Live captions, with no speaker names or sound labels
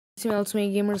Smells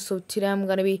me gamer. So today I'm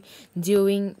gonna be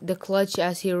doing the clutch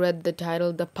as you read the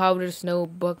title, the powder snow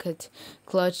bucket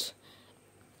clutch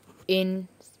in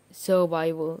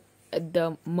survival at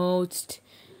the most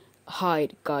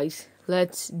height, guys.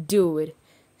 Let's do it.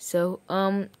 So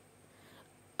I'm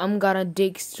gonna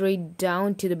dig straight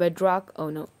down to the bedrock.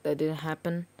 Oh no, that didn't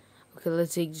happen. Okay,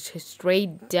 let's dig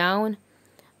straight down.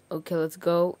 Okay, let's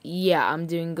go. Yeah, I'm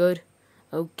doing good.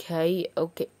 Okay.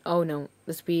 Oh no,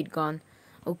 the speed gone.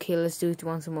 Okay, let's do it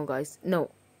once more, guys.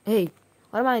 No. Hey,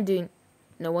 what am I doing?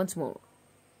 No, once more.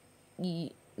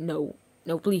 No,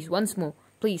 please, once more.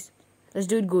 Please. Let's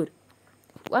do it good.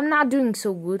 I'm not doing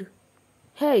so good.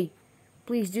 Hey,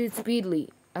 please do it speedily,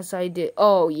 as I did.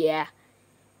 Oh, yeah.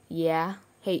 Yeah.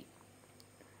 Hey,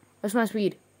 what's my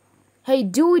speed? Hey,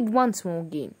 do it once more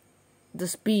again. The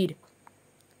speed.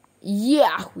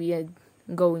 Yeah, we are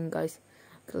going, guys.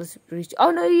 Okay, let's reach. Oh,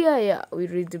 no, yeah. We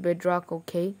reached the bedrock,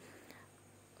 okay.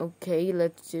 Okay,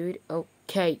 let's do it.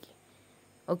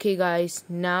 Okay, guys,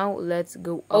 now let's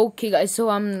go. Okay, guys, so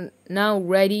I'm now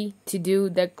ready to do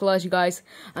the clutch, guys.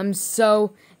 I'm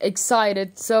so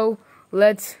excited. So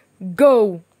let's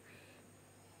go.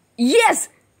 Yes,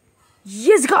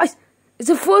 guys, it's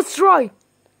the first try.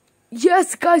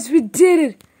 Yes, guys, we did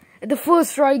it. At the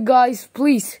first try, guys.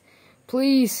 Please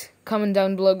comment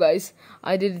down below, guys.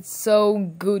 I did it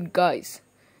so good, guys.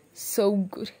 So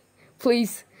good.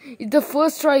 Please. It's the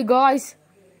first try, guys.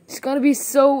 It's gonna be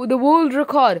the world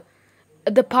record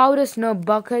at the powder snow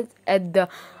bucket at the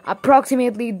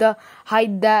approximately the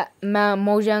height that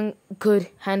Mojang could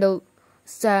handle.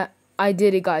 So I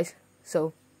did it, guys.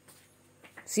 So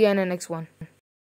see you in the next one.